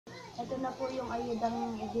Ito na po yung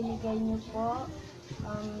ayudang ibinigay niyo po.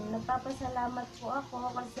 Nagpapasalamat po ako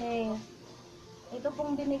kasi ito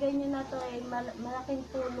pong binigay niyo na to ay malaking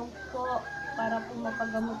tulong po para po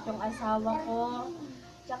mapagamot yung asawa ko.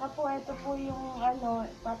 Tsaka po ito po yung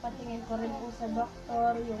papatingin ko rin po sa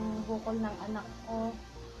doktor, yung bukol ng anak ko.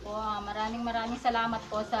 Po, maraming salamat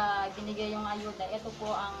po sa binigay yung ayuda. Ito po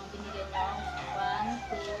ang binigay niyo. 1,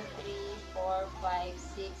 2, 3, 4, 5,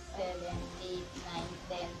 6, 7, 8,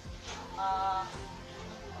 9, 10.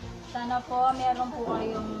 Sana po meron po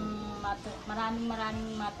kayong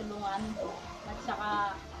maraming matulungan at saka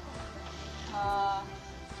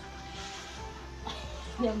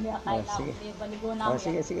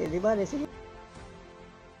sige, di ba? Sige.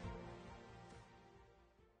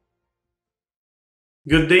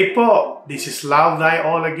 Good day po, this is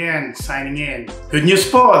LoveThyAll again, signing in. Good news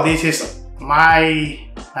po, this is my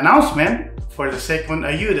announcement for the second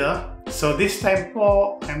Ayuda. So this time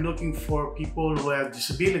po, I'm looking for people who have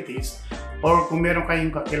disabilities or kung meron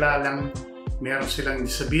kayong kakilalang meron silang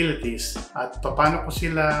disabilities at paano ko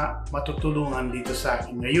sila matutulungan dito sa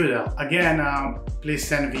aking Ayuda. Again, please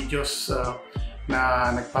send videos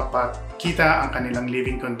na nagpapakita ang kanilang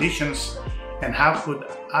living conditions and how could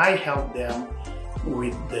I help them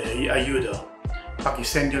with the Ayuda.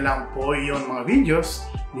 Pakisend nyo lang po yung mga videos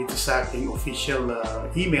dito sa aking official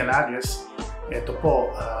email address. Ito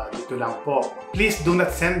po, dito lang po. Please do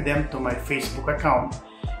not send them to my Facebook account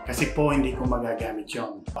kasi po hindi ko magagamit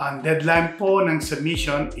yon. Ang deadline po ng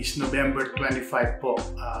submission is November 25 po.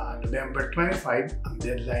 November 25 ang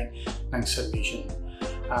deadline ng submission.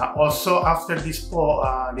 Also, after this po,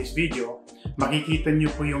 this video, makikita nyo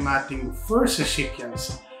po yung ating first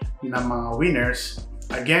recipients na mga winners.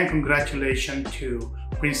 Again, congratulations to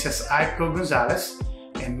Princess Aiko Gonzalez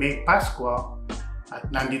and May Pascua. At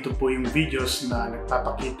nandito po yung videos na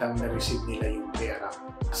nagpapakitang na-receive nila yung pera.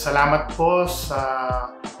 Salamat po sa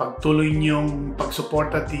pagtuloy niyong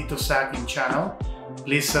pagsuporta dito sa aking channel.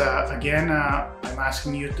 Please, again, I'm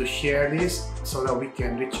asking you to share this so that we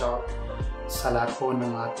can reach out sa lahat po ng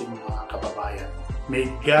ating mga kababayan. May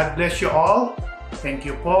God bless you all. Thank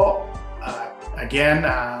you po. Again,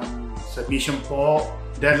 submission po,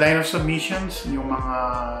 deadline of submissions, yung mga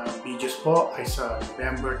videos po ay sa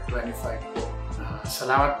November 25 po.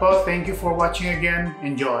 Salamat po. Thank you for watching again.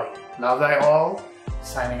 Enjoy. LoveThyAll,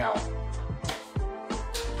 signing out.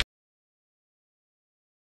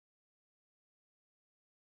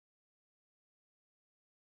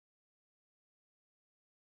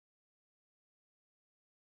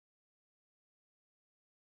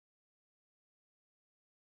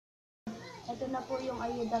 Ito na po yung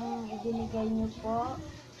ayudang ibinigay niyo po.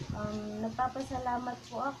 Nagpapasalamat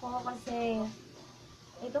po ako kasi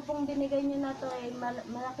ito pong binigay niyo na to ay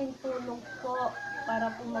malaking tulong po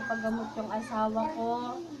para po mapagamot yung asawa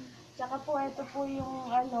ko. Tsaka po ito po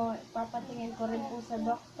yung papatingin ko rin po sa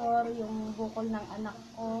doktor, yung bukol ng anak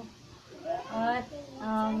ko. At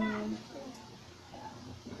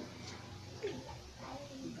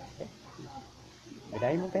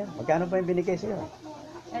Bilahin mo pa. Magkano pa yung binigay sa'yo?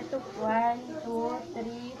 ito 1, 2,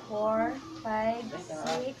 3, 4, 5,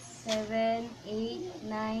 6, 7, 8,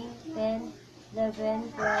 9, 10,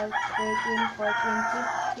 11, 12, 13,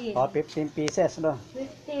 14, 15. Oh, 15 pieces, no?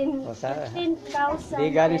 15. O, sa, 15,000 Hindi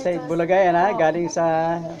galing sa Bulaga yan, ha? Galing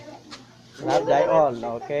sa LoveThyAll,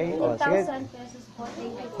 okay? O, sige. 2,000 pesos po.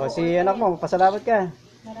 Thank you O, po. si anak mo, pasalamat ka.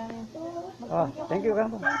 Maraming po. Oh, thank you ka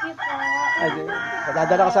mo. Thank you po. Ay,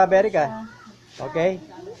 dadala ko sa Amerika. Okay?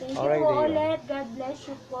 Thank you Alright, po dear. ulit. God bless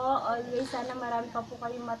you po. Always sana marami pa po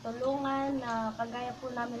kayong matulungan na kagaya po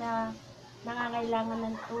namin na nangangailangan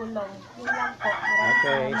ng tulong. Yun lang po. Maraming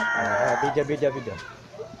Okay. salamat po. Video.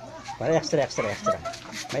 Para extra.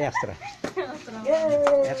 May extra.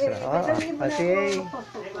 Yay! Extra. Oh, okay.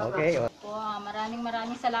 Okay. Oh. po,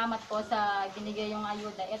 maraming salamat po sa binigay yung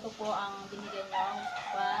ayuda. Ito po ang binigay niyo.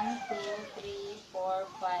 1, 2, 3, 4,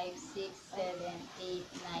 5, 6, 7, 8,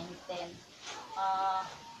 9, 10.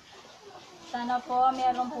 Sana po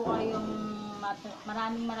meron po kayong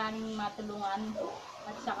maraming matulungan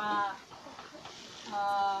at saka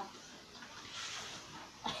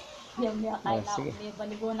Sige. may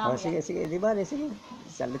baligo na Oh, ako. sige. Di ba? Sige.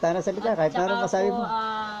 Salita. Kahit na ano masabi mo.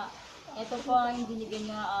 Ito po ang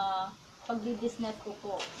binigyan nyo, pagdi-business ko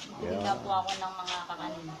po. Bibigyan po ako ng mga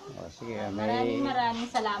kakanin. Oh, sige. Maraming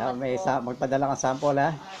salamat po. Magpadala kang sample,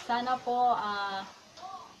 ha? Sana po,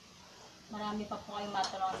 marami pa po kayong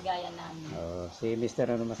matulungan gaya namin. Oh, si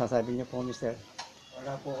Mr. Ano masasabi niyo po, Mr.?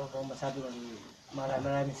 Wala po ako masabi.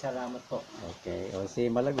 Maraming salamat po. Okay. O si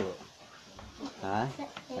Malago. Ha?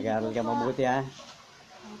 Mag-aaral ka mabuti, ha?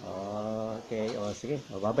 Okay, o sige.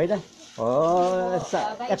 O, babay na. O,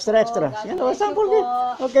 Bye-bye extra, po. extra. God Yan, o, bless you sample po. din.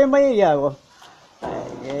 Okay, maiya, o.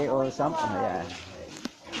 Okay, o, sample. Ayan.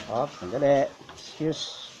 Hop, sandali.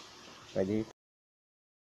 Excuse. Pwede